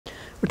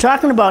We're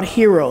talking about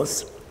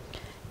heroes.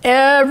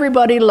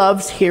 Everybody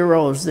loves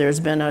heroes.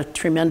 There's been a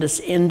tremendous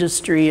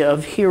industry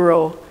of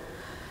hero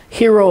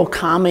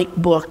comic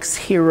books,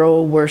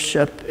 hero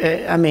worship.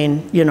 I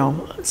mean, you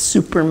know,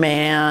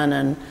 Superman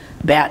and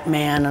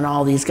Batman and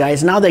all these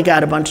guys. Now they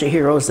got a bunch of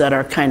heroes that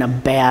are kind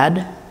of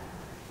bad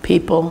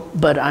people,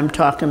 but I'm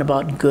talking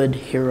about good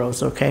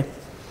heroes, okay?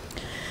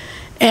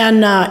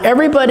 And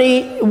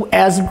everybody,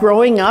 as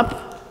growing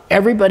up,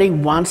 everybody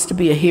wants to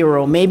be a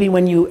hero. Maybe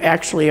when you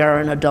actually are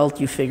an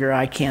adult, you figure,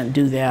 I can't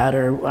do that,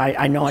 or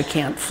I know I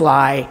can't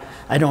fly,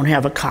 I don't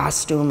have a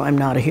costume, I'm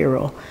not a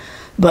hero.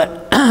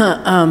 But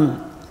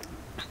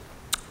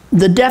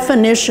the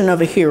definition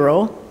of a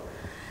hero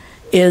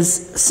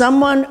is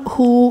someone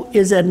who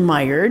is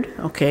admired.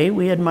 Okay,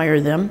 we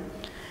admire them.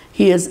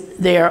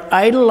 They are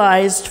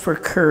idolized for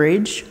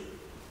courage.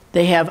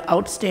 They have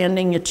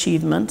outstanding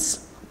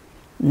achievements,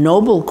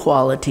 noble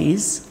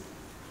qualities,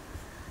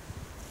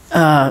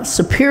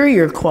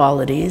 superior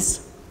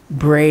qualities,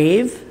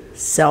 brave,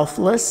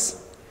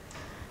 selfless,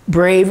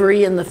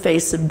 bravery in the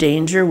face of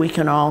danger. We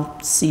can all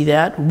see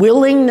that.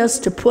 Willingness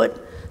to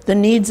put the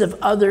needs of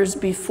others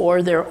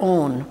before their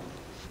own.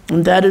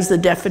 And that is the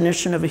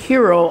definition of a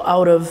hero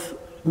out of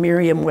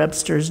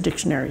Merriam-Webster's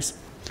dictionaries.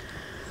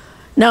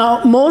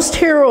 Now, most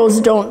heroes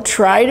don't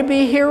try to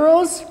be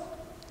heroes.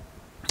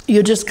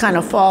 You just kind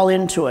of fall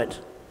into it.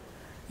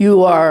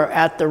 You are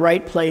at the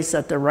right place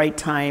at the right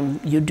time.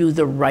 You do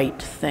the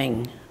right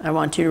thing. I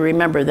want you to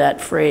remember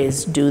that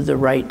phrase, do the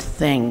right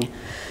thing.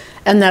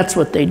 And that's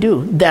what they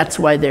do. That's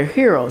why they're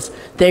heroes.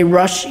 They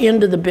rush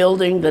into the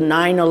building, the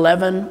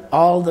 9/11,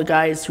 all the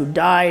guys who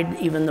died,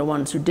 even the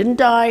ones who didn't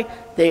die,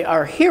 they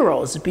are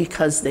heroes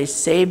because they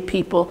save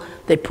people.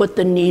 They put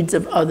the needs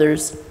of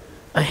others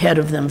ahead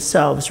of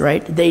themselves,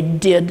 right? They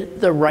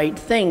did the right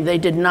thing. They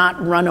did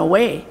not run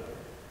away.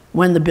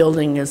 When the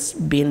building is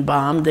being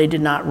bombed, they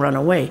did not run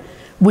away.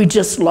 We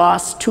just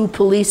lost 2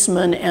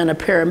 policemen and a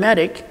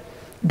paramedic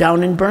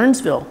down in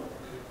Burnsville.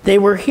 They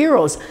were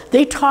heroes.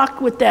 They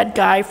talked with that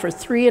guy for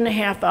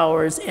 3.5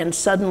 hours and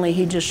suddenly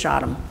he just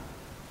shot him.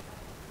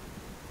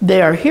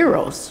 They are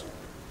heroes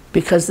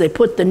because they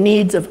put the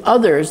needs of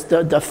others,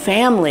 the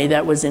family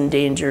that was in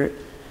danger,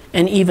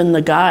 and even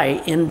the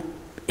guy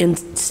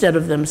instead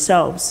of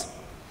themselves.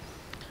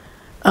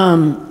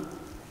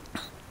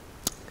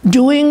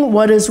 Doing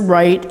what is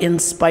right in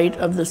spite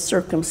of the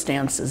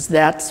circumstances,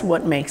 that's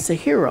what makes a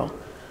hero.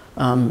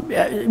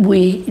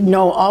 We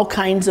know all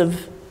kinds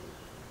of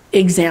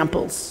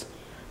examples.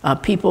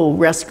 People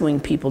rescuing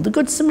people. The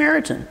Good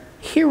Samaritan,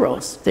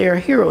 heroes. They are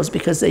heroes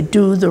because they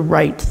do the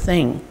right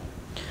thing.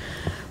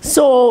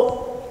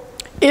 So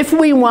if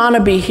we want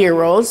to be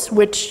heroes,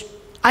 which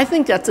I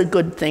think that's a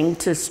good thing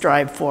to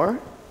strive for.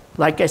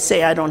 Like I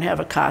say, I don't have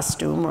a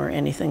costume or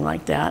anything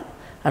like that.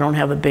 I don't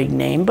have a big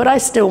name, but I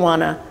still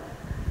want to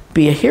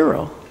be a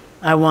hero.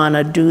 I want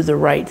to do the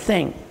right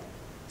thing.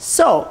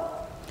 So,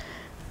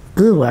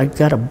 ooh, I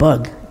got a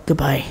bug.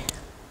 Goodbye.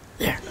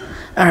 There.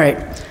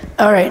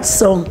 All right,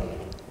 so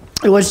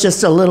it was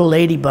just a little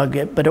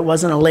ladybug, but it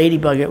wasn't a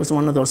ladybug, it was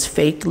one of those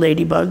fake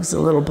ladybugs, the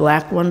little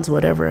black ones,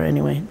 whatever.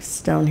 Anyway,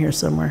 it's down here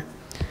somewhere.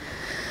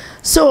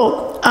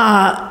 So,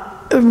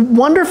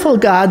 wonderful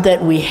God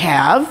that we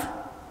have,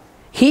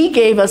 He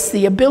gave us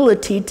the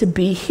ability to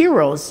be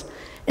heroes.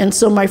 And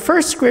so my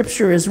first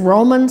scripture is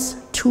Romans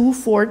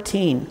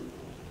 2:14.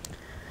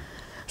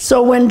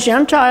 So when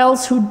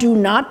Gentiles who do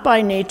not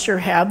by nature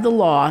have the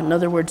law, in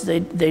other words,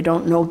 they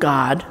don't know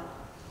God,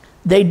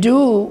 they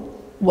do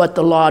what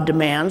the law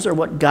demands or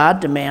what God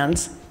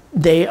demands,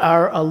 they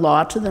are a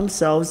law to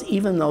themselves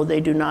even though they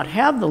do not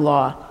have the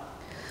law.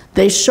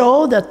 They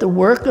show that the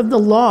work of the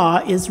law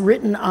is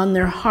written on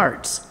their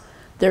hearts.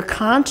 Their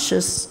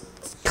consciences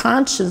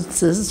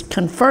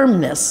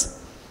confirm this.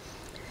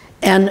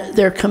 And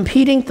their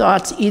competing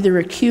thoughts either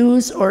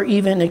accuse or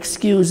even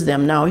excuse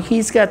them. Now,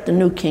 he's got the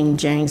New King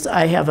James.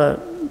 I have a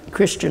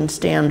Christian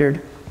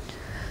Standard.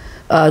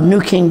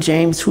 New King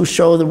James, who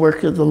show the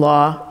work of the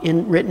law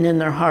written in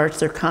their hearts,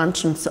 their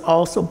conscience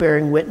also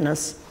bearing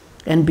witness,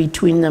 and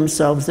between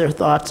themselves their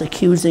thoughts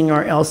accusing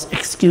or else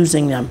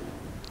excusing them.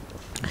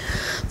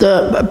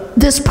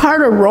 This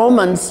part of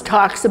Romans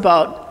talks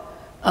about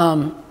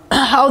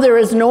how there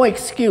is no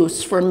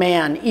excuse for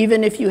man.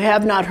 Even if you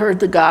have not heard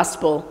the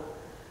gospel,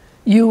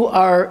 you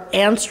are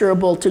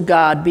answerable to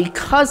God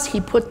because He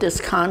put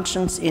this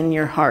conscience in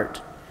your heart.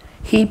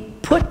 He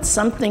put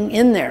something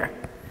in there,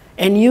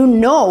 and you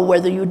know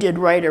whether you did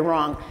right or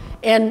wrong.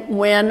 And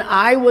when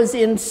I was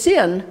in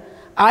sin,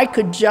 I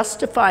could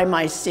justify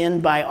my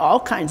sin by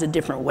all kinds of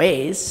different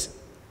ways,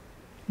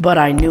 but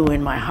I knew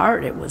in my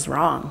heart it was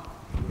wrong.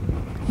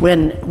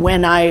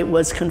 When I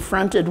was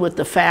confronted with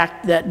the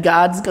fact that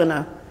God's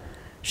gonna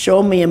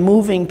show me a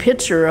moving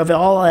picture of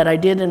all that I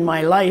did in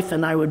my life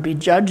and I would be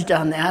judged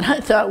on that, I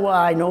thought, well,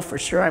 I know for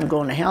sure I'm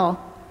going to hell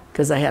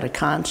because I had a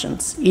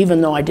conscience.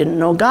 Even though I didn't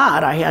know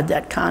God, I had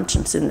that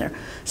conscience in there.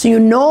 So you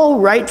know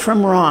right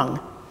from wrong.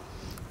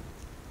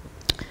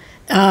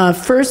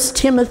 1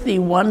 Timothy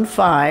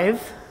 1:5.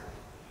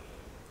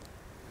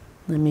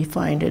 Let me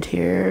find it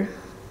here.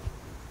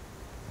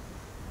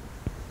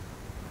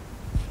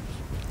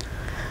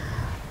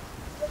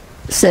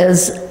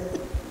 says,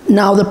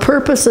 now the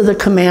purpose of the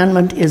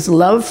commandment is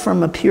love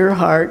from a pure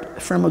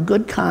heart, from a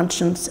good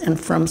conscience, and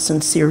from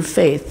sincere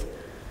faith.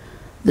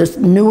 This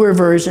newer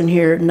version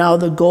here, now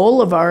the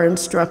goal of our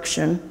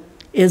instruction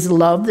is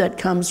love that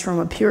comes from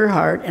a pure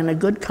heart and a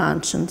good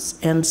conscience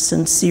and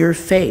sincere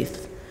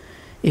faith.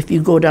 If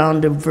you go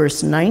down to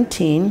verse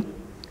 19,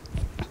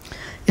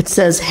 it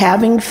says,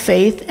 having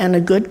faith and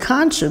a good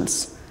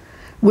conscience,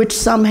 which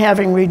some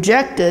having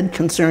rejected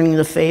concerning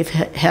the faith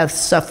have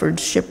suffered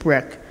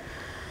shipwreck.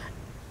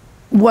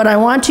 What I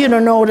want you to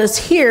notice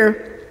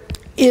here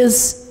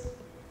is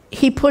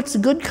he puts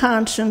good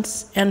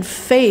conscience and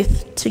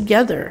faith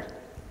together.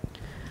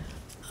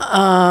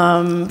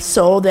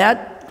 So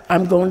that,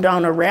 I'm going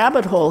down a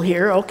rabbit hole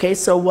here. Okay,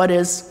 so what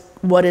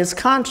is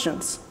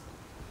conscience?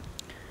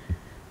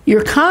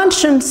 Your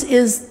conscience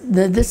is,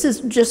 this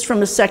is just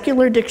from a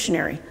secular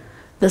dictionary,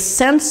 the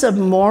sense of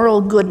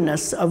moral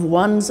goodness of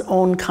one's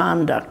own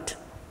conduct,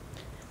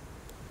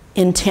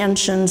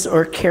 intentions,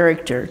 or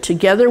character,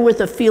 together with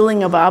a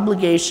feeling of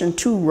obligation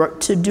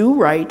to do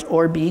right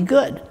or be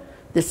good.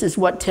 This is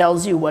what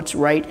tells you what's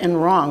right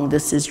and wrong.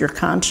 This is your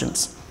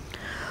conscience.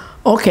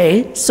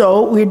 Okay,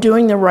 so we're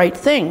doing the right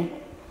thing.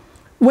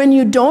 When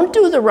you don't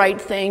do the right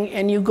thing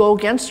and you go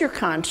against your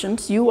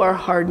conscience, you are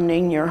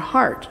hardening your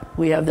heart.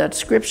 We have that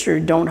scripture,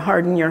 don't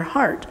harden your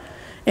heart.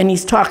 And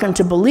he's talking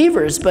to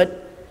believers,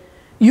 but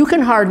you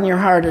can harden your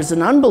heart as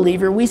an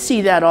unbeliever. We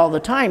see that all the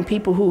time.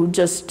 People who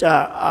just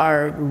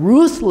are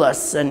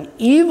ruthless and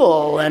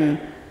evil, and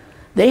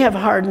they have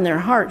hardened their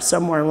heart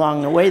somewhere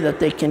along the way that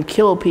they can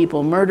kill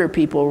people, murder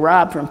people,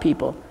 rob from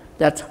people.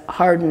 That's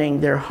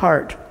hardening their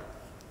heart.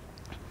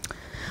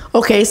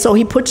 Okay, so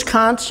he puts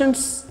I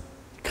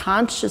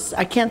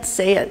can't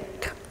say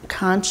it,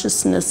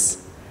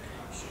 consciousness,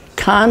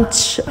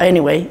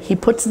 anyway, he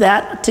puts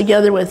that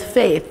together with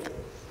faith.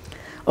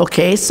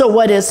 Okay, so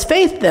what is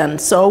faith then?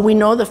 So we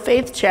know the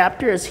faith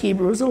chapter is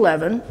Hebrews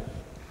 11.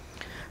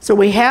 So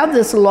we have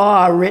this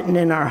law written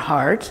in our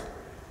heart,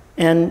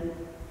 and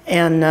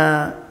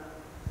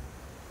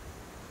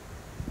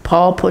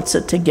Paul puts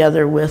it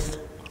together with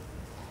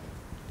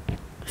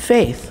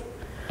faith.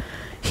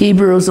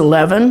 Hebrews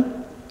 11.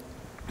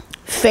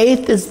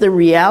 Faith is the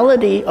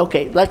reality.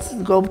 Okay, let's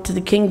go to the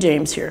King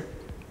James here.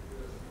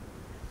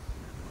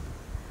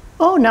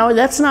 Oh, no,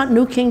 that's not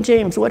New King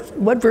James.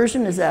 What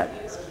version is that?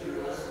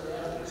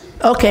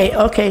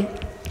 Okay.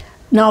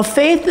 Now,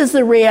 faith is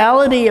the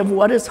reality of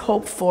what is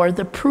hoped for,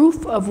 the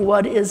proof of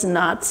what is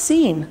not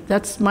seen.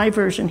 That's my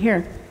version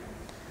here.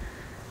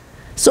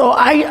 So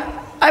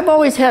I've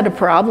always had a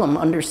problem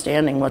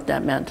understanding what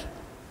that meant.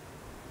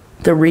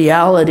 The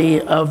reality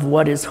of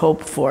what is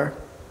hoped for.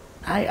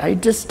 I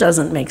just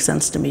doesn't make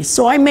sense to me.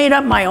 So I made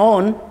up my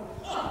own.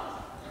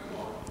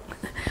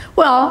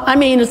 Well, I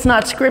mean, it's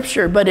not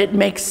scripture, but it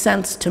makes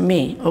sense to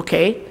me,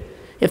 okay?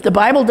 If the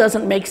Bible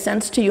doesn't make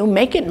sense to you,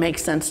 make it make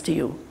sense to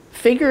you.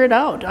 Figure it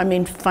out. I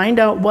mean, find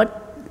out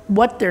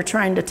what they're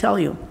trying to tell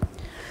you.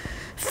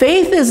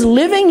 Faith is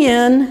living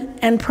in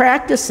and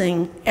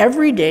practicing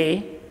every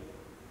day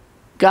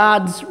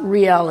God's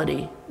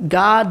reality,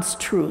 God's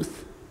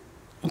truth,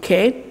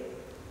 okay?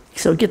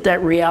 So get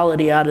that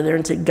reality out of there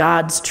and say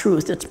God's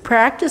truth. It's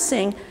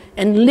practicing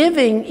and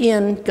living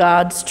in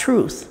God's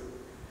truth.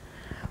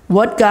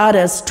 What God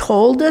has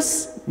told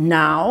us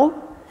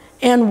now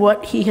and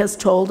what he has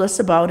told us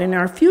about in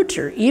our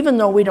future. Even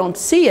though we don't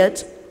see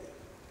it,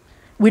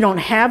 we don't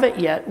have it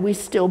yet, we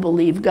still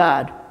believe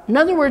God. In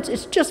other words,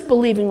 it's just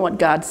believing what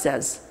God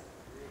says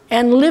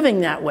and living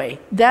that way.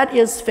 That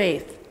is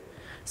faith.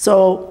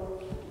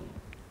 So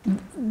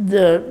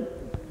the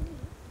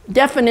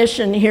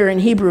definition here in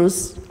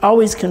Hebrews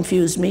always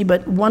confused me,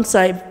 but once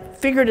I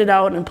figured it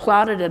out and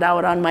plotted it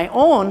out on my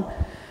own,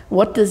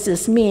 what does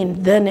this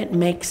mean? Then it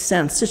makes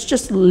sense. It's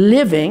just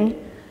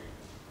living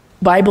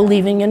by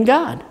believing in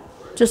God.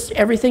 Just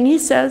everything he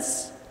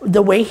says,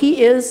 the way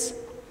he is.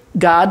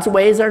 God's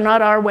ways are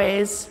not our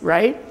ways,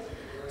 right?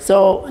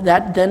 So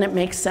that then it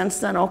makes sense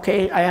then,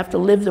 okay, I have to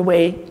live the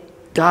way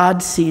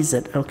God sees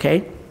it,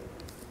 okay?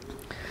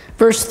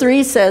 Verse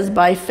 3 says,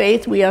 by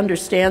faith we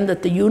understand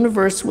that the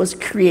universe was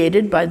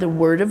created by the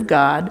word of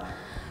God,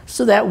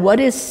 so that what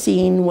is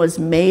seen was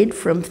made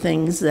from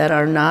things that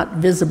are not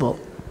visible.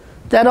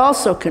 That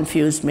also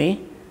confused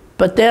me,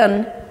 but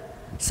then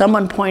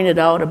someone pointed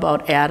out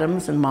about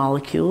atoms and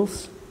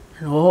molecules,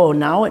 and oh,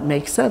 now it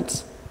makes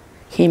sense.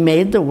 He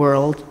made the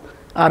world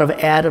out of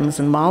atoms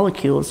and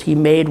molecules. He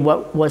made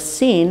what was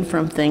seen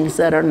from things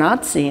that are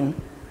not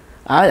seen.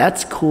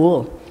 That's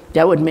cool.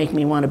 That would make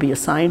me want to be a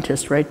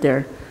scientist right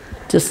there.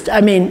 Just,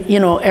 I mean, you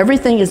know,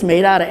 everything is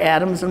made out of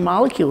atoms and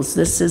molecules.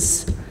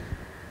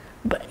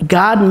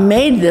 God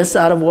made this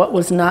out of what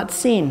was not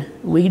seen.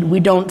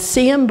 We don't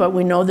see them, but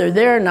we know they're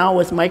there. Now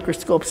with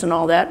microscopes and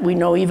all that, we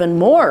know even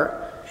more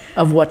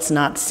of what's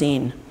not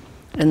seen,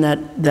 and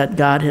that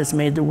God has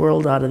made the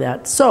world out of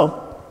that.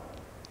 So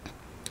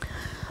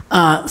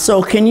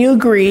can you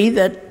agree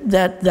that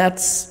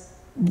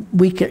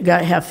we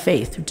have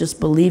faith, just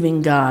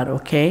believing God,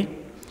 okay?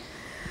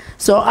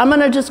 So I'm going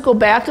to just go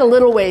back a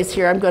little ways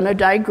here. I'm going to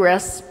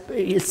digress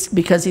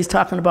because he's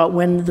talking about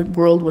when the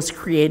world was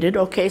created.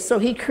 Okay, so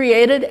he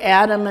created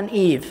Adam and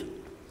Eve.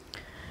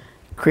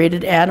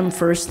 Created Adam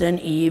first, then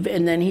Eve,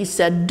 and then he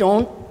said,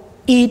 don't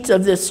eat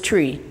of this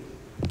tree.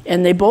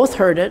 And they both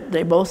heard it.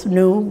 They both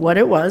knew what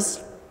it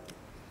was.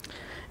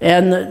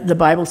 And the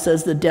Bible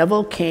says the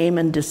devil came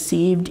and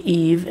deceived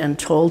Eve and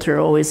told her,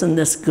 oh, isn't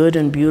this good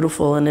and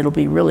beautiful, and it'll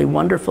be really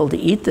wonderful to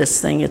eat this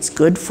thing. It's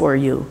good for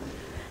you.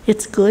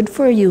 It's good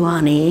for you,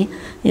 honey.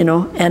 You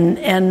know, and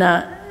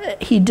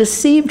he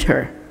deceived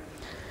her.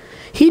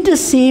 He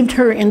deceived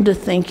her into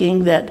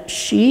thinking that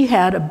she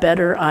had a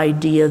better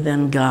idea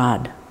than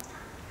God,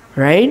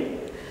 right?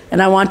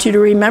 And I want you to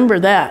remember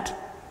that.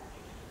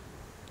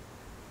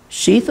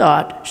 She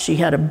thought she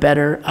had a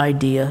better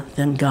idea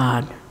than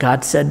God.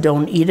 God said,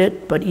 don't eat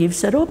it, but Eve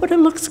said, oh, but it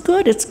looks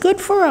good. It's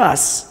good for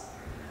us.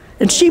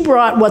 And she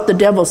brought what the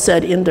devil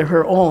said into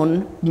her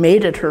own,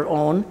 made it her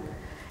own,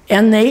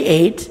 and they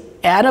ate.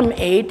 Adam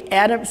ate.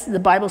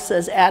 The Bible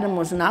says Adam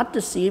was not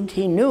deceived.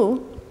 He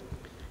knew.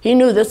 He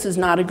knew this is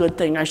not a good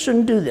thing. I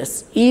shouldn't do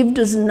this. Eve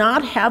does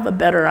not have a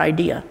better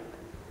idea.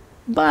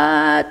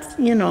 But,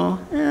 you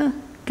know,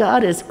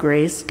 God is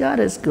grace.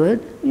 God is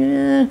good.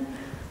 Yeah,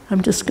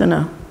 I'm just going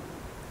to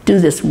do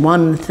this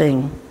one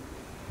thing.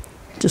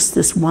 Just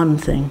this one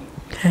thing,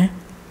 okay?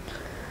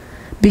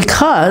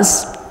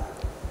 Because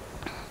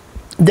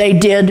they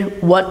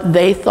did what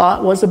they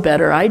thought was a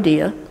better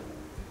idea.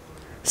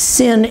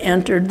 Sin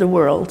entered the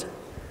world.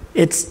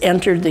 It's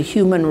entered the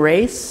human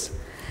race,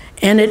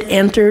 and it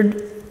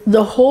entered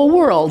the whole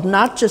world,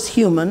 not just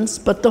humans,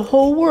 but the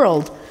whole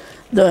world.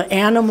 The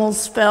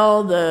animals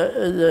fell,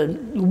 the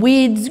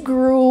weeds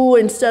grew.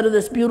 Instead of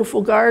this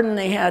beautiful garden,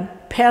 they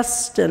had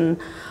pests and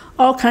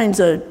all kinds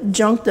of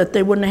junk that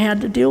they wouldn't have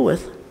had to deal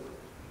with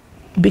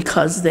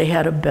because they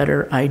had a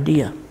better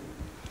idea.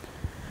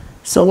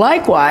 So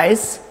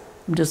likewise,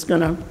 I'm just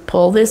going to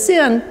pull this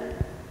in.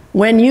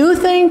 When you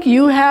think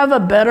you have a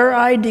better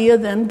idea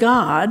than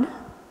God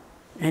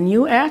and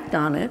you act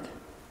on it,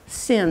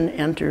 sin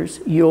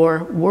enters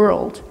your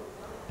world.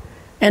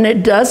 And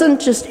it doesn't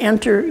just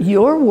enter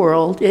your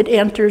world, it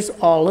enters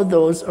all of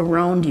those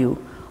around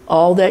you,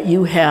 all that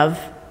you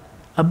have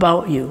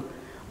about you.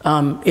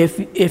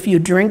 If you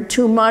drink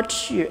too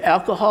much, your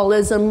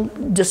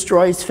alcoholism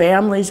destroys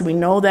families, we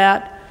know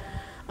that.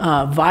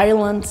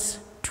 Violence,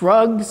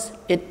 drugs,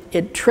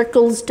 it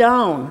trickles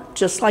down,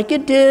 just like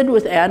it did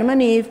with Adam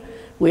and Eve.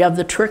 We have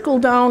the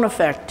trickle-down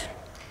effect.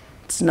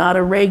 It's not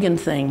a Reagan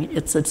thing,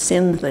 it's a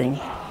sin thing,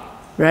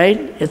 right?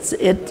 It's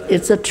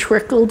a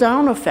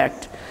trickle-down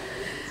effect.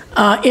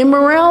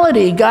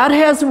 Immorality, God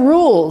has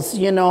rules,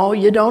 you know,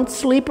 you don't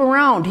sleep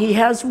around. He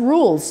has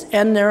rules,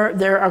 and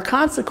there are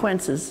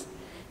consequences.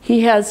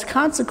 He has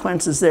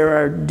consequences. There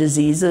are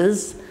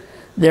diseases,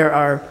 there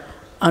are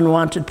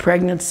unwanted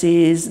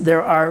pregnancies,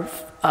 there are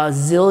a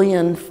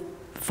zillion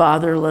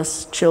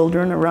fatherless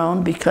children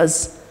around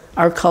because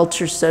our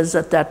culture says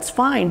that that's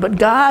fine, but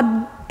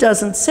God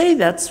doesn't say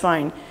that's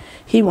fine.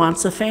 He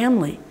wants a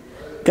family.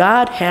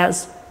 God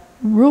has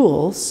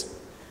rules,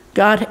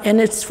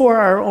 and it's for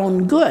our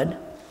own good,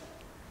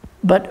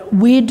 but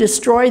we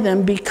destroy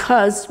them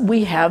because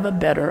we have a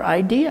better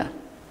idea.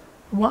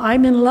 Well,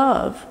 I'm in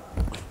love.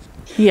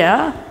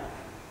 Yeah,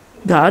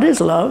 God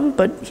is love,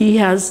 but he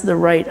has the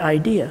right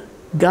idea.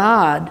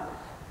 God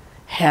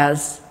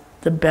has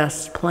the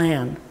best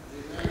plan.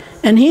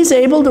 And he's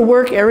able to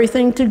work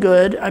everything to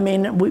good. I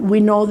mean, we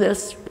know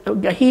this.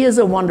 He is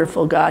a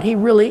wonderful God. He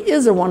really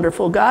is a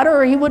wonderful God,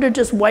 or he would have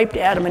just wiped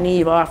Adam and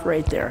Eve off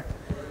right there.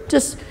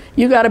 Just,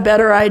 you got a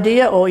better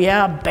idea? Oh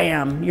yeah,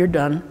 bam, you're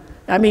done.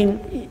 I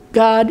mean,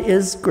 God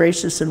is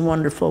gracious and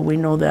wonderful. We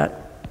know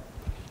that.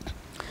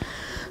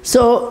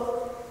 So,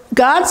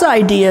 God's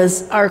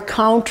ideas are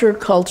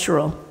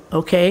countercultural,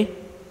 okay?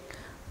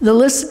 The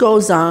list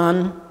goes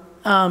on.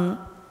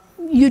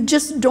 You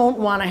just don't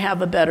want to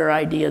have a better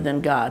idea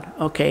than God,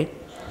 okay?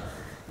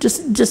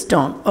 Just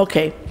don't,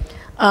 okay.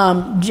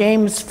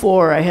 James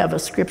 4, I have a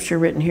scripture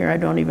written here. I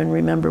don't even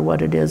remember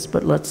what it is,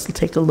 but let's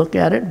take a look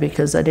at it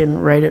because I didn't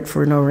write it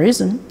for no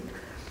reason.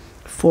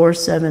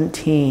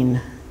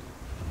 4:17.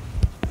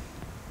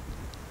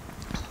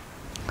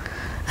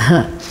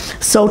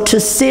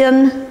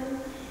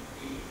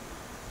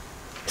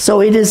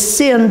 So it is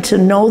sin to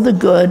know the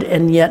good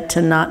and yet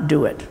to not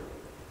do it.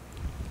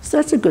 So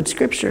that's a good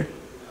scripture.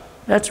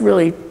 That's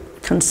really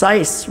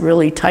concise,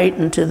 really tight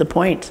and to the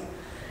point.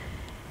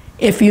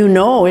 If you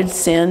know it's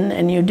sin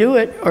and you do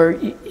it, or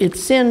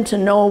it's sin to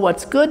know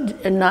what's good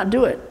and not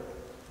do it.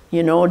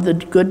 You know the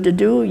good to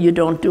do, you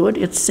don't do it,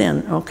 it's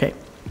sin. Okay.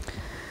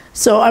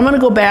 So I'm going to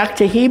go back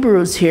to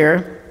Hebrews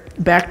here,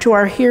 back to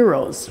our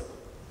heroes.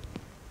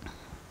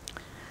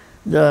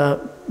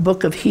 The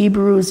book of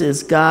Hebrews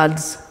is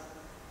God's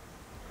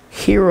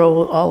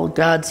hero, all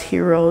God's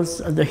heroes,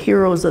 the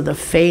heroes of the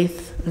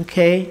faith,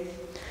 okay?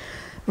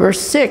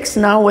 Verse 6,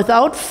 now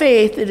without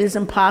faith it is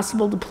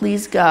impossible to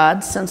please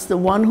God, since the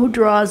one who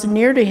draws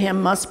near to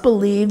him must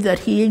believe that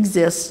he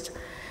exists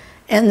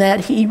and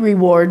that he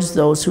rewards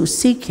those who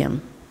seek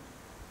him.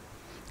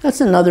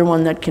 That's another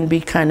one that can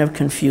be kind of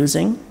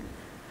confusing.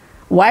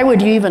 Why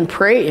would you even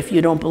pray if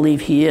you don't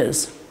believe he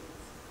is?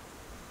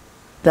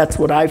 That's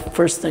what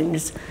first thing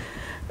is.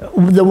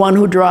 The one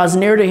who draws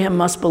near to him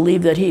must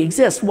believe that he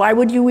exists. Why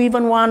would you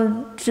even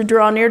want to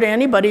draw near to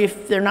anybody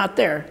if they're not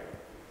there?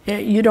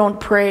 You don't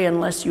pray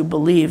unless you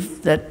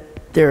believe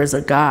that there is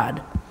a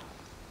God.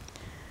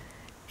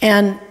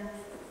 And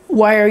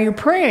why are you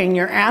praying?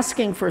 You're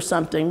asking for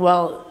something.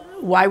 Well,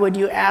 why would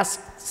you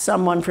ask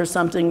someone for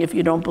something if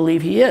you don't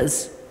believe he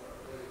is?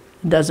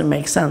 It doesn't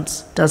make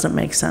sense. Doesn't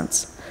make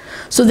sense.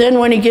 So then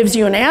when he gives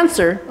you an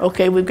answer,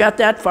 okay, we've got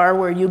that far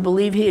where you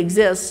believe he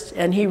exists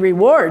and he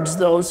rewards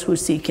those who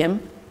seek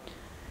him.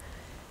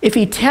 If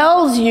he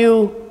tells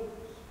you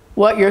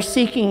what you're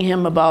seeking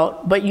him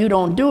about, but you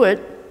don't do it,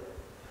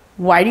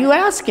 why do you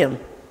ask him?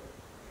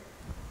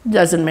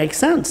 Doesn't make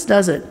sense,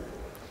 does it?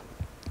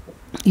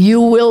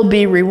 You will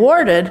be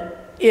rewarded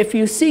if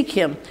you seek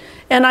him.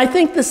 And I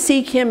think the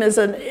seek him is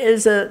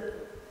a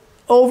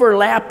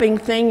overlapping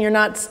thing. You're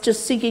not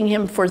just seeking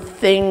him for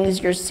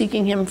things, you're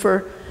seeking him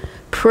for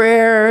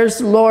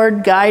prayers.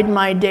 Lord, guide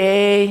my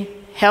day,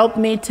 help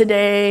me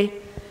today.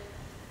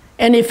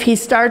 And if he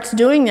starts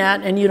doing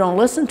that and you don't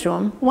listen to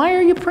him, why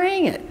are you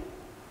praying it?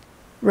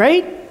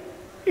 Right?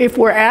 If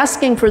we're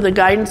asking for the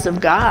guidance of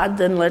God,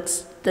 then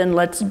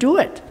let's do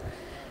it.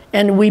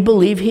 And we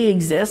believe he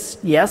exists.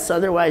 Yes,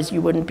 otherwise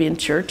you wouldn't be in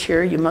church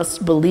here. You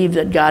must believe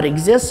that God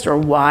exists, or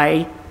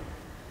why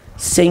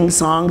sing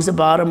songs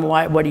about him?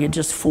 Why, what are you,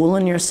 just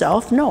fooling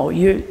yourself? No,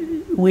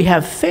 we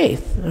have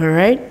faith, all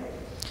right?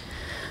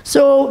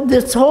 So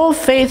this whole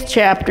faith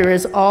chapter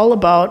is all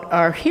about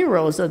our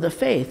heroes of the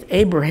faith.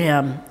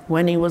 Abraham,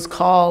 when he was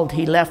called,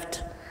 he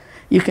left.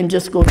 You can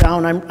just go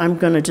down. I'm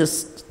going to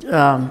just,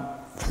 sorry,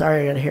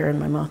 I got a hair in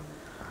my mouth.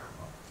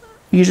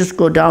 You just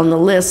go down the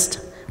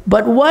list.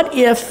 But what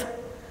if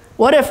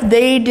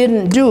they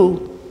didn't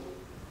do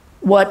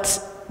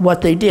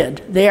what they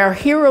did? They are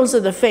heroes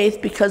of the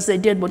faith because they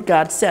did what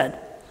God said.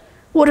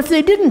 What if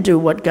they didn't do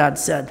what God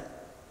said?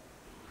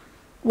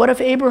 What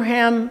if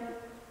Abraham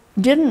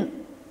didn't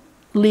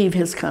leave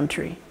his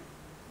country?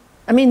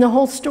 I mean, the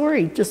whole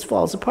story just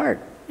falls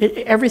apart.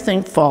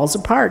 Everything falls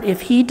apart.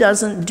 If he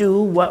doesn't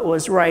do what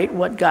was right,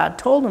 what God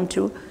told him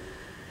to,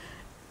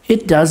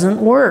 it doesn't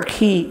work.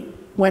 He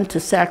went to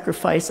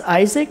sacrifice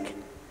Isaac,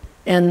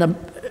 and the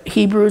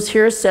Hebrews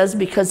here says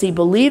because he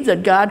believed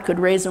that God could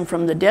raise him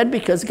from the dead,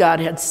 because God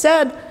had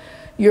said,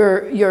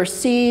 your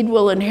seed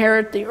will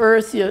inherit the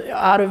earth,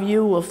 out of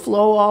you will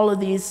flow all of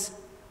these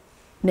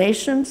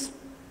nations.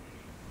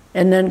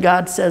 And then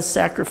God says,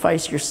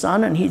 sacrifice your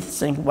son, and he's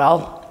thinking,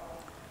 well,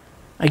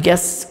 I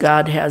guess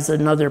God has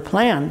another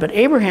plan. But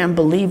Abraham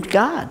believed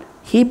God.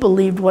 He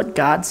believed what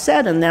God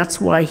said, and that's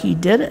why he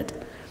did it.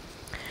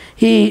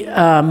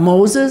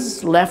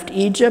 Moses left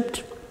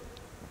Egypt,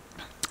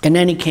 and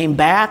then he came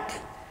back.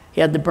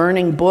 He had the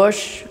burning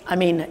bush. I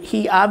mean,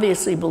 he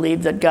obviously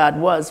believed that God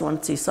was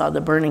once he saw the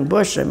burning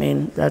bush. I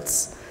mean,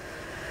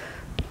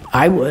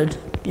 I would.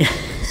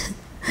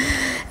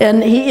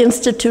 And he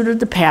instituted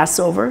the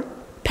Passover.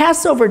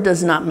 Passover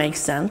does not make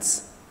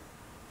sense.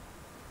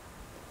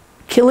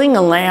 Killing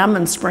a lamb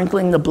and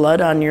sprinkling the blood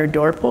on your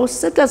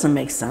doorposts, that doesn't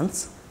make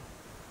sense.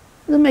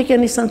 It doesn't make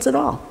any sense at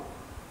all.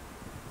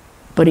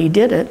 But he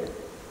did it.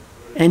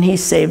 And he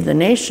saved the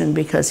nation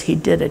because he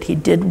did it. He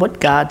did what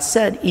God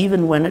said,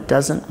 even when it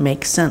doesn't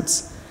make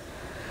sense.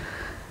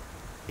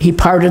 He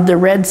parted the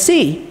Red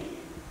Sea.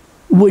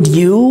 Would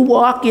you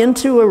walk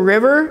into a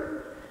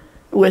river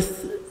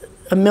with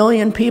 1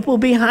 million people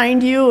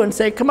behind you and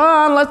say, come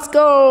on, let's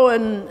go?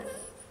 And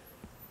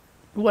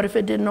what if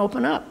it didn't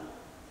open up?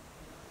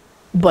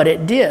 But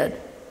it did,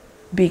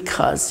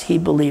 because he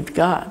believed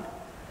God.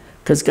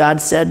 Because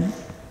God said,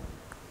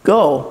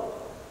 go.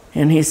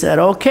 And he said,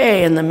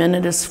 okay, and the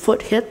minute his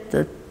foot hit,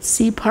 the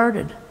sea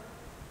parted.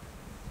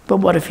 But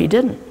what if he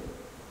didn't?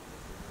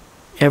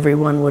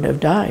 Everyone would have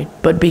died.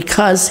 But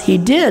because he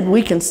did,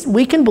 we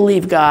can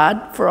believe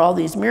God for all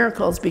these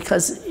miracles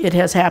because it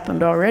has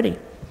happened already.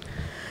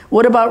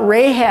 What about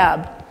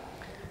Rahab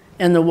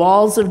and the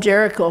walls of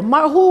Jericho?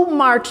 Who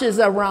marches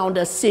around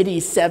a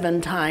city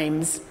 7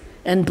 times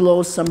and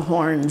blows some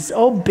horns?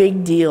 Oh,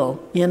 big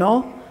deal, you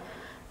know?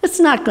 It's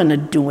not going to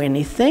do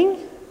anything.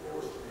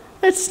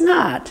 It's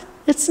not.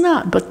 It's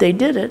not. But they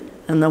did it,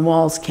 and the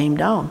walls came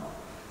down.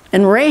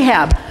 And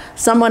Rahab,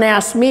 someone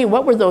asked me,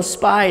 what were those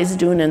spies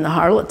doing in the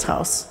harlot's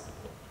house?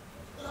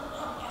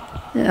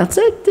 Yeah,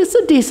 it's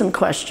a decent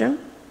question.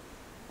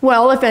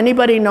 Well, if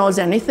anybody knows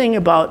anything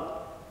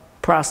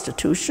about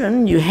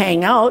prostitution, you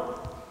hang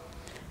out,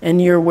 and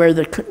you're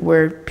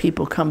where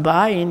people come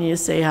by, and you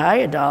say,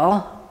 hi,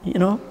 doll, you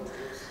know,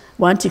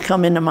 why don't you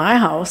come into my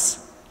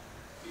house?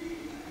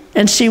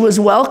 And she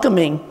was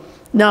welcoming.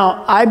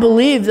 Now, I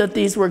believe that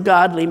these were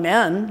godly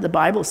men. The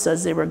Bible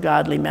says they were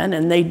godly men,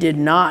 and they did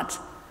not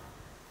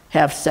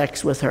have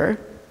sex with her.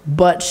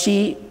 But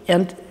she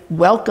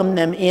welcomed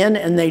them in,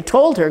 and they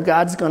told her,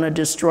 God's going to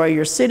destroy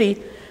your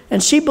city.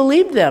 And she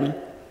believed them.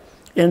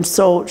 And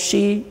so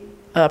she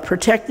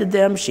protected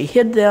them, she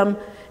hid them,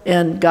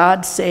 and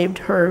God saved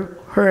her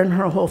her and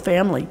her whole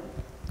family.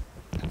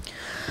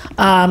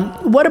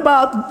 What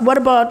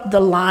about the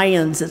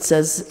lions? It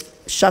says,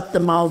 shut the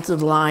mouths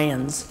of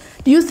lions.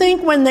 Do you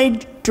think when they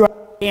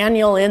dropped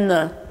Daniel in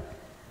the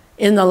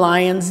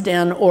lion's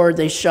den, or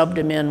they shoved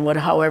him in,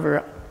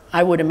 however,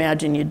 I would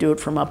imagine you do it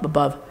from up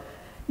above.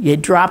 You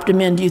dropped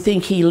him in, do you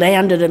think he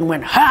landed and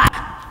went,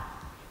 ha?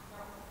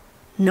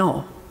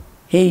 No.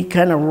 He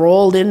kind of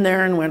rolled in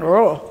there and went,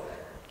 oh,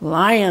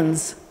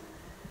 lions.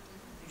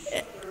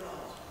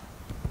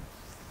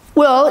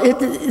 Well,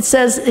 it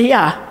says,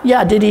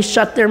 yeah, did he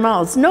shut their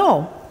mouths?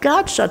 No,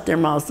 God shut their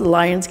mouths. The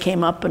lions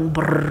came up and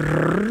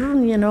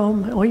brrr, you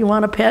know, oh, you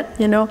want a pet,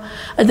 you know?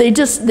 They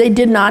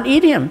did not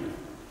eat him.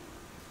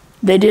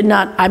 They did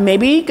not,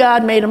 maybe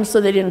God made them so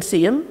they didn't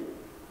see him.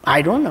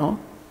 I don't know.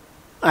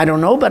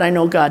 But I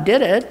know God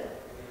did it.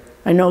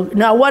 I know.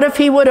 Now, what if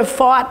he would have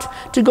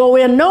fought to go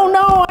in?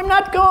 No, I'm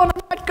not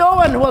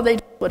going. Well, they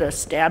would have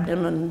stabbed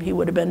him and he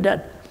would have been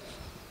dead.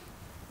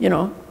 You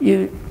know,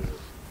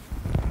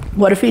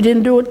 what if he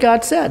didn't do what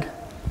God said?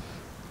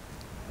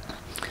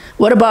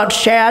 What about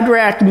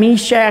Shadrach,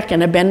 Meshach,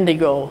 and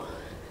Abednego?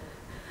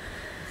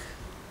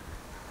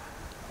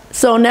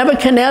 So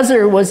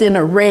Nebuchadnezzar was in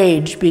a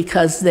rage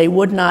because they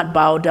would not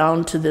bow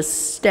down to this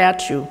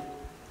statue.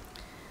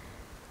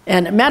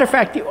 And a matter of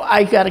fact,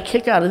 I got a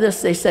kick out of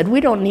this. They said,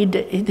 we don't need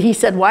to, he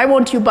said, why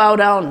won't you bow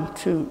down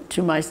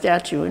to my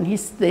statue? And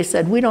they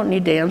said, we don't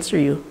need to answer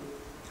you.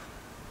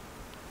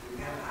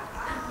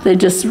 They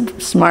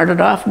just smarted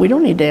off. We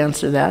don't need to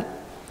answer that.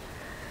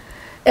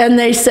 And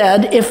they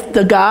said, if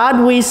the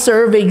God we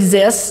serve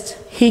exists,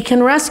 he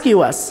can rescue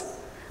us.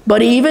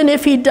 But even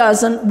if he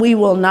doesn't, we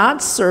will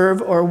not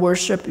serve or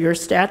worship your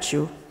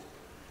statue,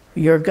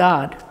 your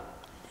God.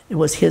 It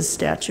was his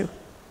statue.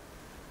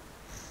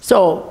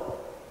 So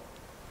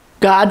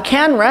God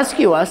can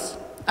rescue us.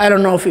 I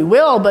don't know if he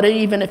will, but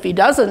even if he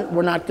doesn't,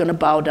 we're not going to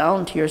bow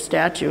down to your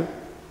statue.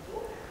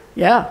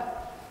 Yeah.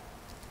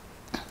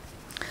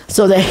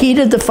 So they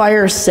heated the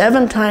fire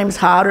 7 times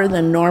hotter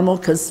than normal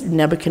because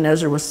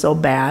Nebuchadnezzar was so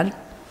bad.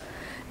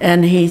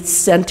 And he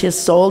sent his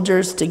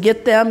soldiers to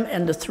get them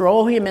and to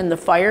throw him in the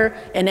fire.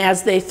 And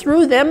as they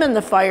threw them in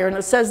the fire, and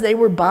it says they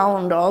were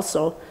bound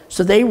also,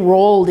 so they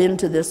rolled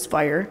into this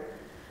fire.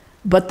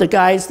 But the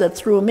guys that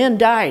threw him in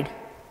died.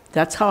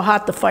 That's how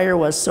hot the fire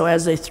was. So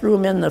as they threw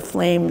him in, the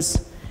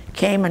flames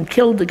came and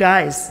killed the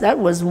guys. That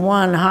was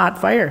one hot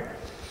fire.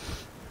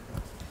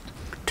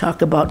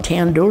 Talk about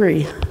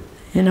tandoori,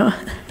 you know.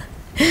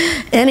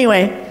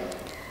 Anyway,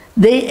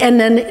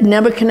 and then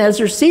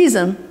Nebuchadnezzar sees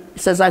them. He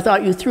says, I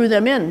thought you threw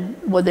them in.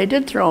 Well, they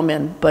did throw them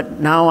in, but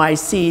now I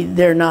see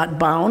they're not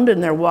bound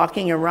and they're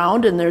walking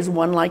around and there's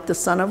one like the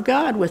Son of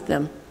God with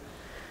them.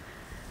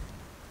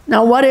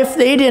 Now, what if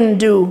they didn't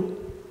do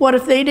what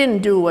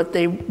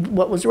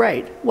was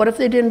right? What if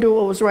they didn't do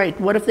what was right?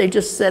 What if they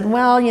just said,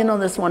 well, you know,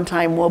 this one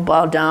time we'll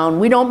bow down.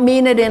 We don't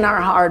mean it in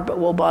our heart, but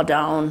we'll bow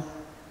down.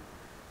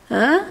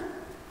 Huh?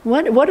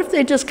 What if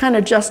they just kind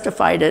of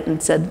justified it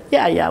and said,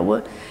 yeah,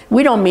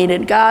 we don't mean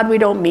it, God, we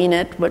don't mean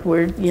it, but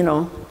we're, you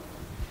know,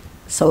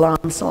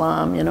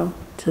 salam, you know,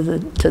 to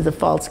the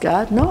false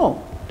God?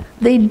 No.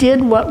 They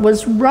did what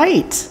was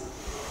right.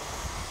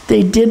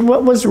 They did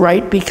what was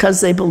right because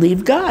they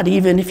believed God.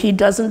 Even if he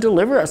doesn't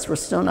deliver us, we're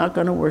still not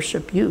going to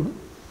worship you.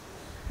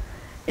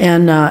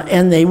 And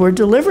they were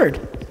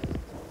delivered.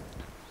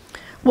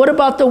 What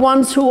about the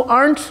ones who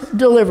aren't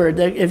delivered?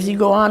 If you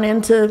go on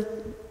into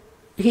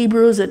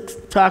Hebrews,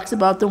 it talks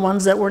about the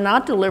ones that were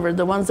not delivered,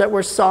 the ones that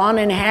were sawn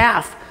in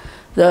half.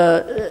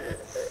 Well,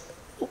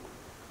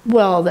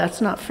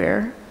 that's not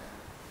fair.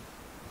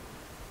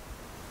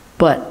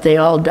 But they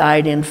all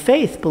died in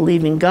faith,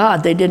 believing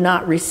God. They did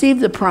not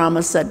receive the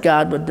promise that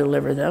God would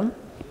deliver them,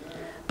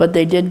 but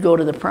they did go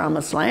to the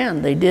promised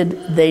land. They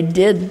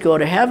did go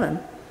to heaven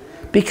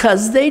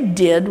because they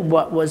did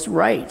what was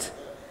right.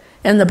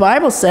 And the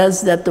Bible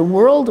says that the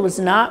world was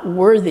not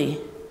worthy.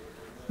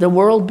 The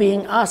world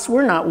being us,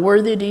 we're not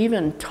worthy to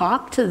even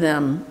talk to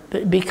them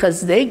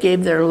because they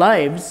gave their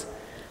lives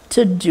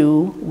to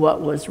do what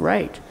was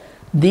right.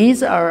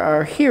 These are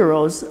our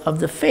heroes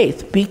of the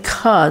faith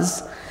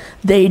because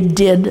they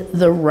did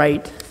the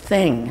right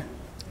thing.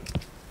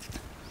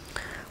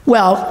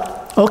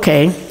 Well,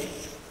 okay,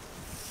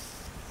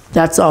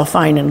 that's all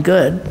fine and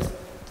good.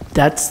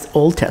 That's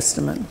Old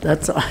Testament.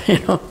 That's all, you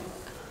know.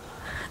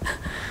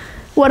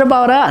 What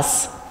about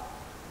us?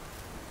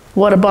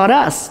 What about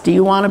us? Do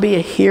you want to be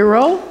a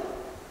hero?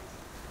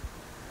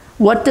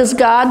 What does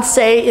God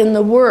say in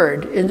the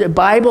Word? In the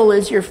Bible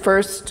is your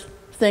first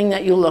thing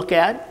that you look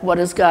at. What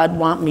does God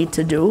want me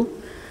to do?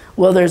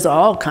 Well, there's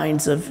all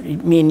kinds of,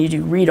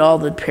 you read all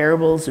the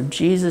parables of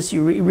Jesus.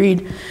 You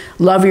read,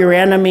 love your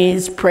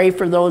enemies, pray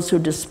for those who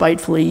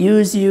despitefully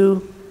use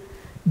you,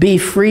 be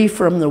free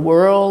from the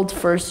world,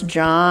 1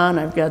 John,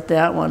 I've got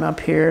that one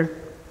up here.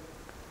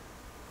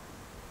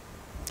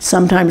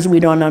 Sometimes we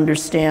don't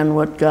understand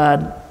what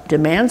God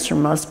demands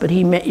from us, but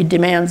he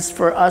demands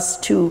for us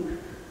to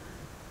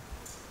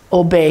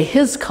obey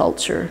his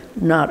culture,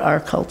 not our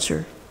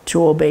culture,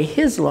 to obey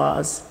his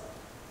laws,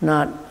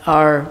 not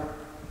our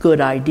good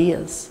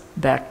ideas.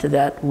 Back to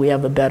that, we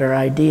have a better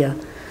idea.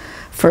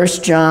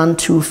 1 John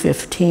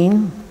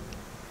 2:15.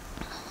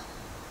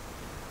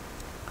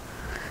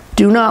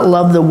 Do not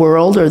love the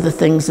world or the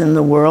things in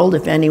the world.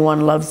 If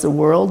anyone loves the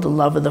world, the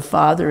love of the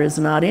Father is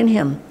not in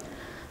him.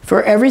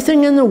 For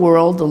everything in the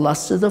world, the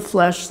lust of the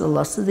flesh, the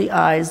lust of the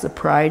eyes, the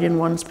pride in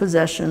one's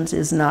possessions,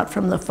 is not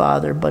from the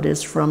Father, but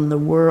is from the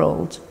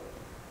world.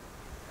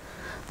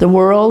 The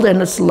world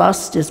and its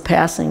lust is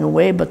passing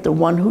away, but the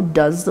one who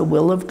does the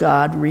will of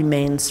God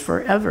remains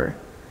forever.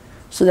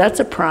 So that's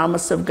a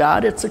promise of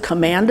God. It's a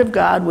command of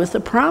God with a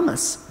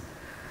promise.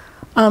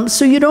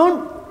 So you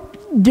don't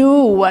do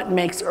what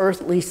makes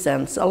earthly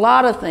sense. A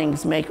lot of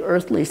things make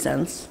earthly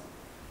sense.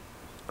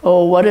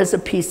 Oh, what is a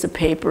piece of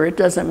paper? It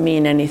doesn't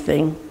mean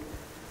anything.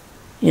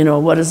 You know,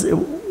 what is it?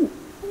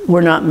 We're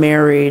not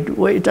married.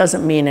 It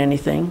doesn't mean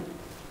anything.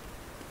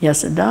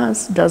 Yes, it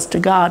does. It does to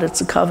God.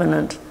 It's a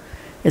covenant.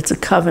 It's a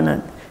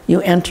covenant.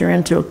 You enter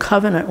into a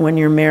covenant when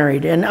you're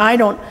married. And I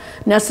don't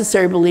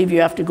necessarily believe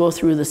you have to go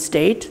through the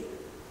state,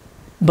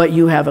 but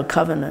you have a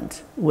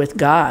covenant with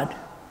God.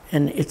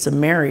 And it's a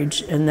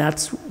marriage, and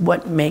that's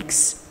what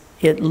makes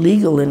it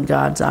legal in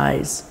God's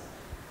eyes.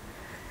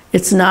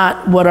 It's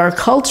not what our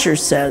culture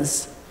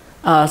says,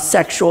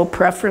 sexual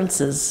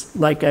preferences,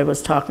 like I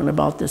was talking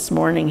about this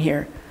morning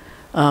here.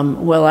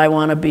 Well, I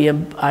want to be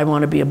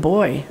a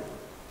boy.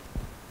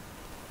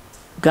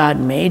 God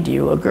made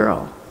you a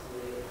girl.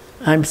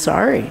 I'm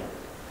sorry.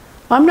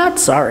 I'm not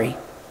sorry.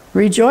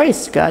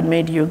 Rejoice, God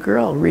made you a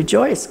girl.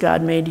 Rejoice,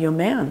 God made you a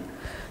man.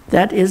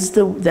 That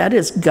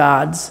is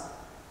God's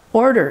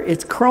order.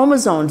 It's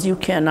chromosomes. You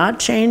cannot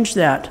change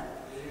that.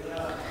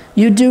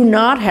 You do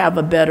not have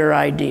a better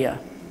idea.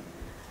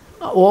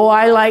 Oh,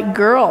 I like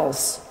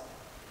girls.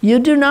 You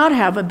do not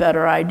have a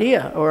better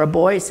idea. Or a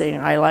boy saying,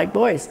 I like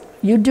boys.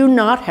 You do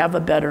not have a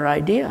better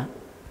idea.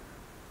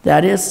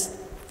 That is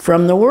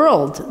from the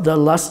world. The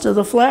lust of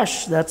the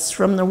flesh, that's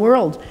from the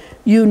world.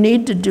 You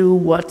need to do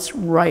what's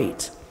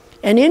right.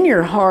 And in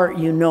your heart,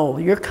 you know,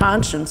 your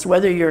conscience,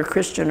 whether you're a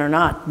Christian or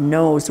not,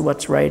 knows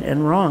what's right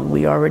and wrong.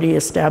 We already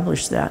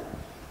established that.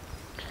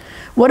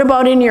 What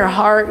about in your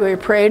heart, where you're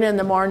praying in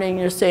the morning,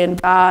 you're saying,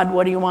 God,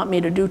 what do you want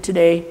me to do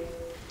today?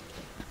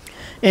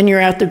 And you're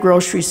at the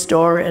grocery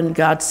store, and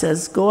God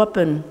says, go up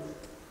and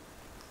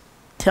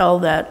tell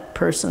that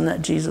person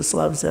that Jesus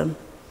loves them.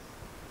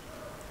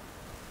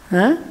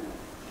 Huh?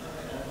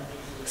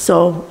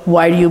 So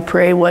why do you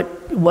pray,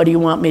 what do you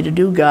want me to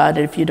do, God,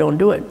 if you don't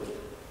do it?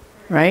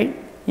 Right?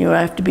 You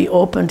have to be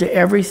open to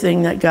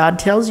everything that God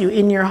tells you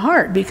in your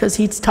heart, because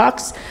he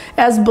talks,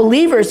 as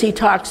believers, he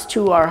talks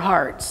to our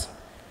hearts.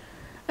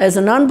 As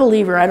an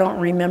unbeliever, I don't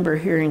remember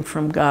hearing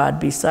from God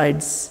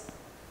besides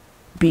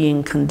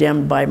being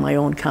condemned by my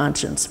own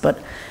conscience.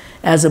 But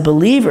as a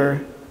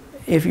believer,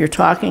 if you're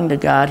talking to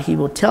God, he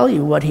will tell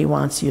you what he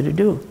wants you to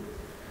do.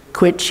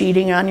 Quit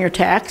cheating on your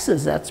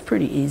taxes. That's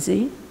pretty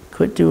easy.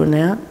 Quit doing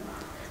that.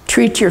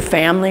 Treat your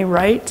family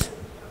right.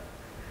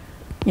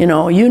 You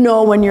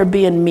know when you're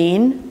being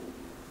mean.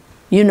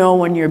 You know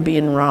when you're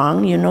being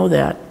wrong. You know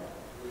that.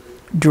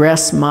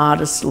 Dress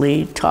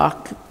modestly.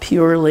 Talk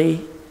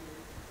purely.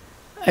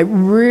 It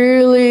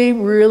really,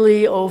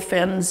 really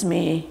offends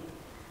me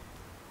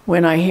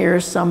when I hear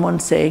someone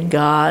say,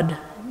 God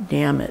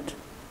damn it.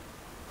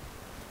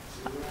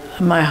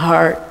 My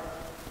heart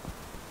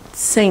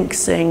sinks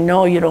saying,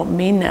 no, you don't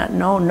mean that.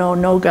 No, no,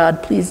 no,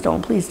 God, please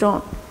don't, please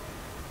don't.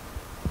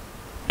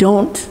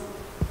 Don't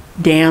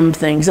damn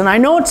things. And I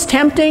know it's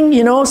tempting,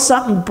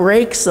 something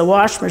breaks, the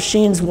wash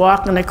machine's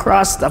walking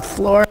across the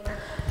floor,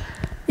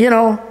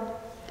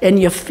 and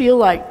you feel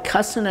like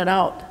cussing it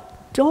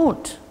out.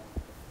 Don't.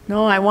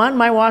 No, I want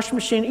my wash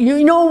machine.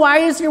 You know why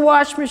is your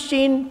wash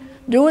machine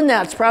doing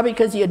that? It's probably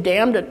because you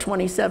damned it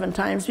 27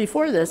 times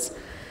before this.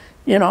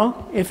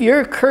 If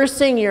you're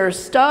cursing your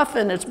stuff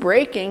and it's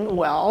breaking,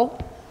 well,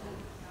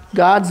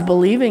 God's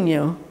believing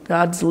you.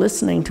 God's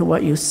listening to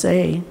what you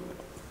say.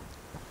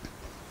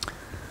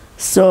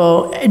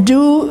 So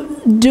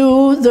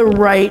do the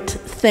right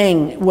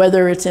thing,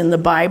 whether it's in the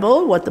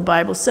Bible, what the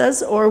Bible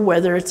says, or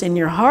whether it's in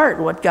your heart,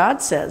 what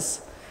God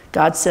says.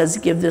 God says,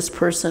 give this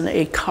person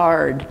a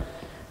card,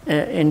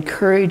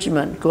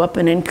 encouragement. Go up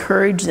and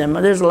encourage them.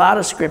 There's a lot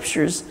of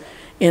scriptures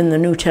in the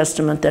New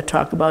Testament that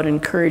talk about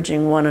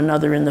encouraging one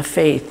another in the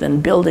faith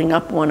and building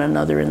up one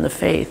another in the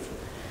faith.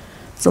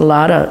 It's a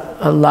lot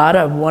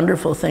of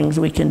wonderful things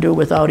we can do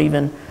without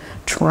even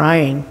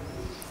trying.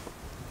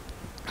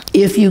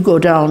 If you go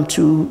down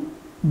to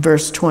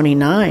verse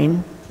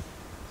 29,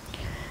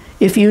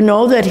 if you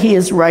know that he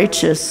is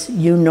righteous,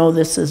 you know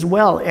this as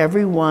well.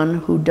 Everyone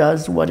who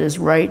does what is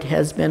right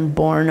has been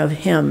born of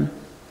him.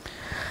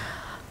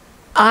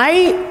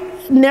 I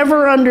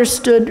never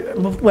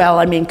understood, well,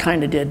 I mean,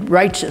 kind of did,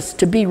 righteous,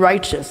 to be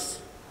righteous,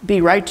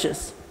 be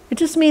righteous. It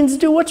just means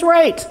do what's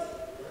right.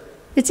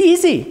 It's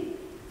easy.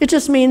 It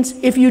just means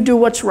if you do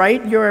what's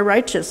right, you're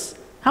righteous.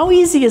 How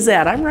easy is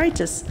that? I'm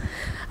righteous.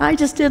 I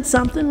just did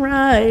something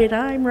right.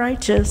 I'm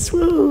righteous.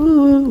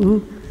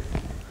 Woo.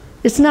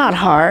 It's not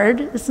hard.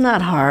 It's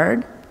not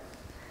hard.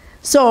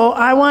 So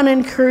I want to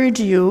encourage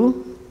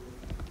you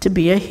to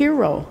be a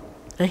hero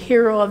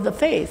of the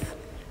faith.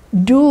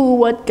 Do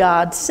what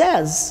God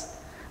says,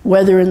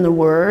 whether in the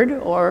Word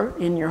or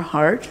in your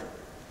heart.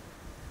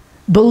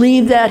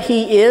 Believe that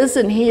He is,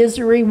 and He is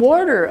a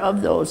rewarder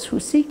of those who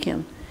seek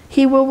Him.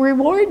 He will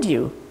reward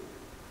you.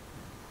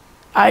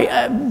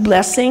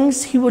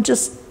 Blessings, He will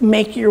just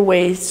make your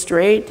way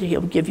straight.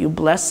 He'll give you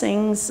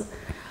blessings.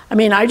 I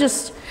mean,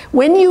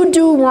 when you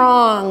do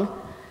wrong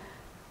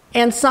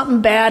and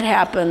something bad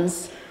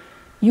happens,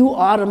 you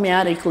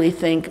automatically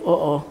think,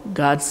 uh-oh,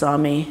 God saw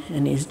me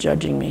and He's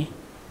judging me.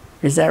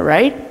 Is that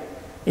right?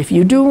 If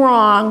you do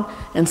wrong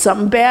and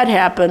something bad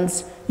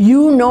happens,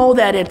 you know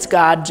that it's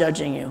God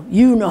judging you.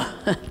 You know.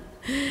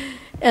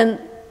 And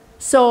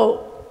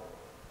so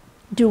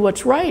do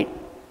what's right.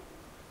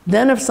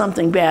 Then if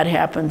something bad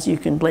happens, you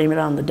can blame it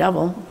on the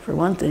devil, for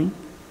one thing.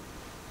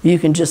 You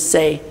can just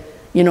say,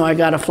 you know, I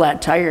got a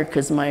flat tire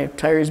because my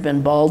tire's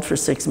been bald for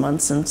 6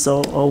 months, and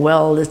so, oh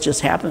well, this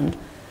just happened.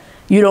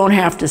 You don't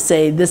have to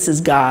say, this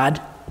is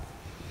God.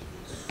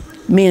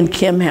 Me and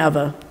Kim have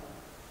a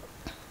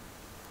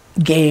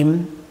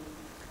game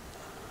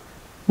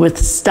with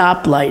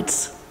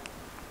stoplights.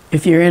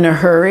 If you're in a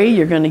hurry,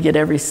 you're going to get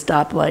every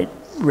stoplight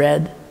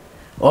red.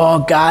 Oh,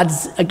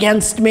 God's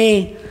against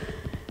me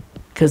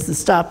because the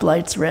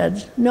stoplight's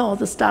red. No,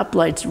 the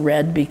stoplight's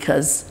red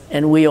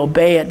and we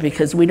obey it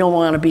because we don't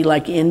want to be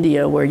like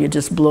India where you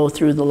just blow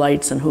through the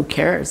lights and who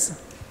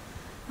cares,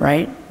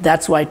 right?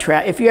 That's why,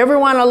 if you ever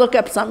want to look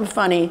up something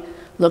funny,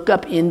 look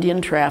up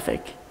Indian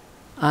traffic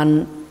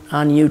on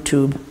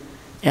YouTube,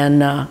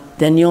 and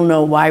then you'll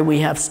know why we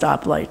have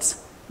stoplights,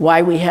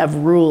 why we have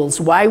rules,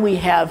 why we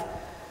have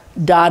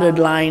dotted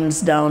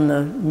lines down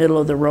the middle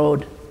of the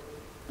road.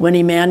 When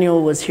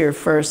Emmanuel was here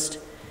first,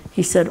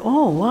 he said,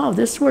 oh, wow,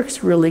 this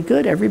works really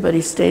good.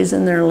 Everybody stays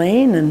in their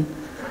lane, and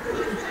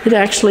it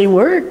actually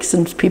works,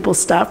 and people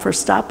stop for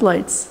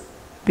stoplights.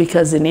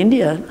 Because in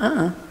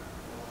India,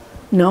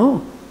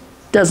 no,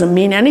 doesn't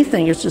mean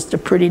anything. It's just a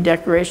pretty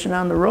decoration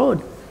on the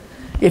road.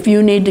 If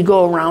you need to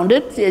go around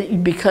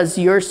it because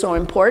you're so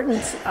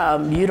important,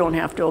 you don't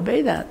have to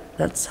obey that.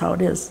 That's how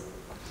it is.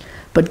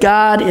 But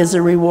God is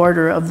a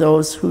rewarder of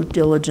those who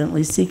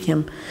diligently seek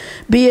Him.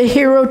 Be a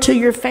hero to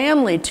your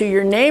family, to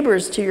your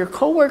neighbors, to your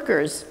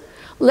coworkers.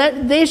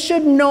 They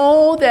should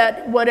know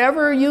that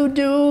whatever you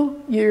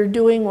do, you're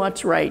doing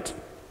what's right.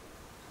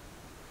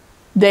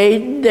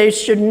 They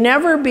should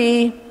never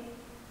be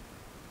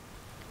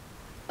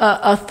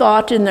a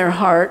thought in their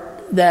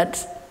heart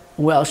that,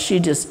 well, she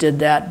just did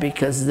that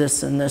because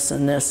this and this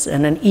and this,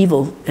 and an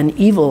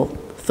evil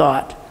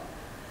thought.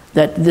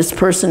 That this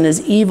person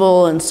is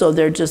evil, and so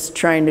they're just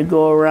trying to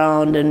go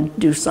around and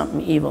do something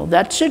evil.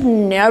 That should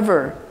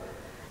never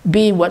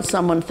be what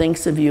someone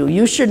thinks of you.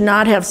 You should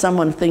not have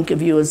someone think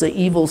of you as an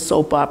evil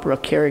soap opera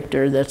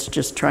character that's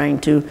just trying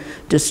to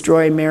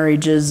destroy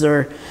marriages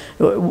or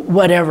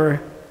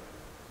whatever.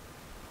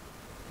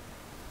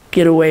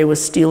 Get away with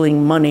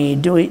stealing money,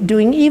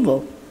 doing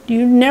evil.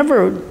 You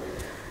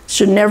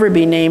should never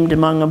be named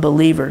among a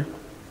believer.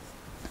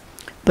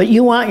 But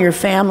you want your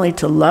family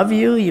to love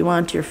you. You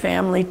want your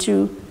family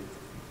to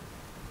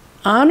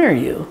honor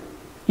you.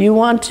 You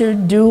want to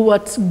do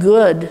what's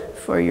good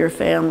for your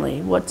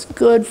family, what's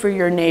good for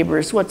your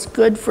neighbors, what's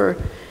good for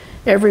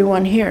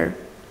everyone here.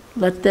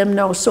 Let them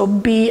know. So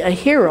be a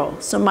hero.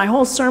 So my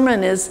whole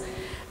sermon is,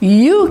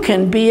 you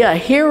can be a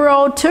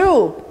hero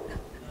too.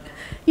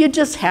 You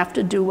just have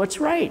to do what's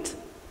right.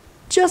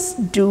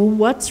 Just do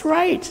what's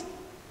right.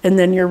 And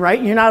then you're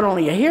right. You're not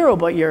only a hero,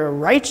 but you're a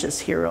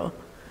righteous hero.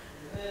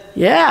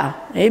 Yeah,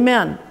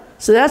 amen.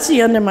 So that's the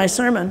end of my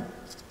sermon.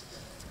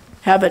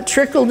 Have it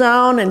trickle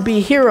down and be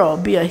a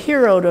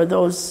hero to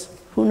those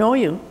who know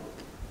you.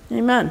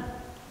 Amen.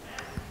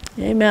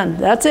 Amen.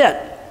 That's it.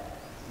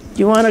 Do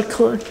you want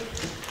to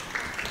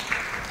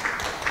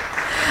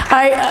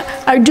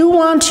I do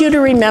want you to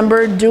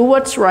remember, do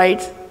what's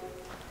right,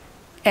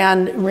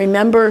 and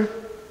remember,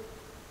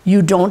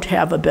 you don't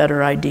have a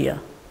better idea.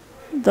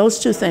 Those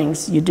two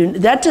things,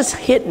 that just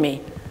hit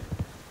me.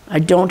 I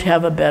don't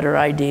have a better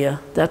idea.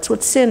 That's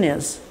what sin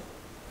is.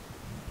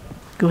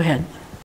 Go ahead.